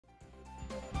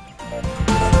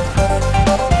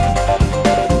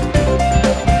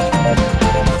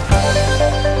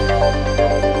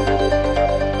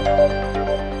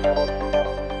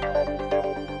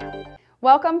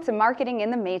Welcome to Marketing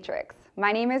in the Matrix.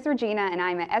 My name is Regina and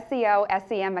I'm an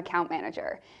SEO/SEM account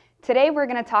manager. Today we're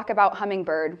going to talk about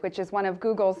Hummingbird, which is one of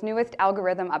Google's newest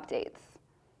algorithm updates.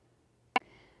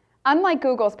 Unlike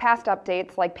Google's past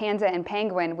updates like Panda and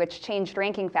Penguin, which changed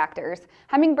ranking factors,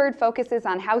 Hummingbird focuses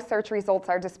on how search results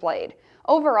are displayed.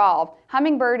 Overall,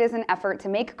 Hummingbird is an effort to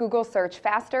make Google search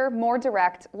faster, more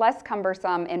direct, less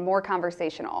cumbersome, and more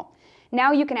conversational.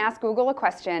 Now you can ask Google a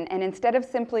question, and instead of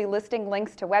simply listing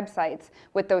links to websites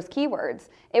with those keywords,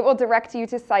 it will direct you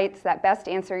to sites that best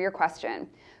answer your question.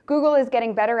 Google is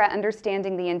getting better at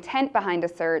understanding the intent behind a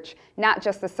search, not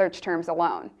just the search terms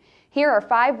alone. Here are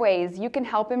 5 ways you can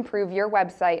help improve your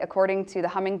website according to the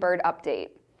Hummingbird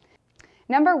update.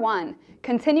 Number 1,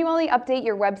 continually update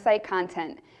your website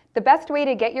content. The best way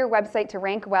to get your website to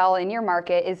rank well in your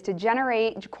market is to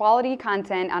generate quality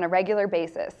content on a regular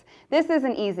basis. This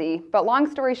isn't easy, but long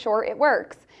story short, it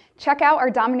works. Check out our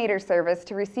Dominator service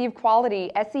to receive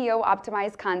quality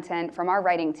SEO-optimized content from our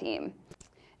writing team.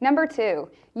 Number 2,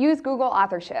 use Google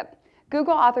authorship.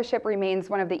 Google authorship remains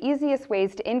one of the easiest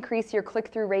ways to increase your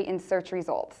click-through rate in search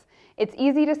results. It's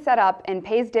easy to set up and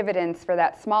pays dividends for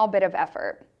that small bit of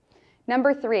effort.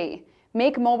 Number 3,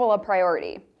 make mobile a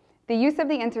priority. The use of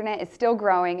the internet is still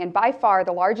growing, and by far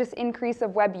the largest increase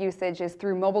of web usage is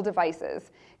through mobile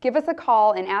devices. Give us a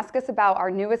call and ask us about our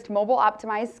newest mobile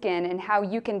optimized skin and how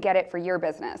you can get it for your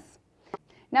business.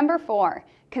 Number 4,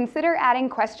 consider adding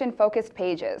question-focused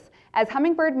pages. As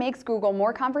Hummingbird makes Google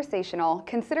more conversational,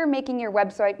 consider making your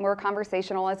website more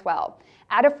conversational as well.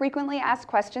 Add a frequently asked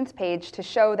questions page to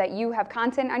show that you have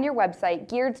content on your website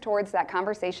geared towards that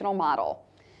conversational model.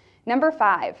 Number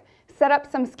 5, set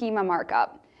up some schema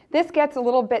markup. This gets a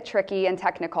little bit tricky and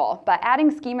technical, but adding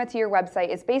schema to your website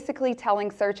is basically telling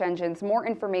search engines more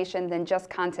information than just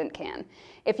content can.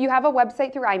 If you have a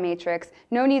website through iMatrix,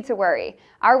 no need to worry.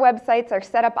 Our websites are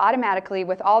set up automatically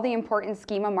with all the important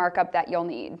schema markup that you'll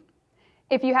need.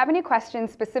 If you have any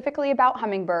questions specifically about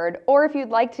Hummingbird, or if you'd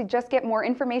like to just get more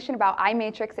information about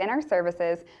iMatrix and our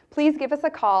services, please give us a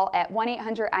call at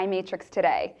 1-800-iMatrix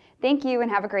today. Thank you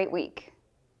and have a great week.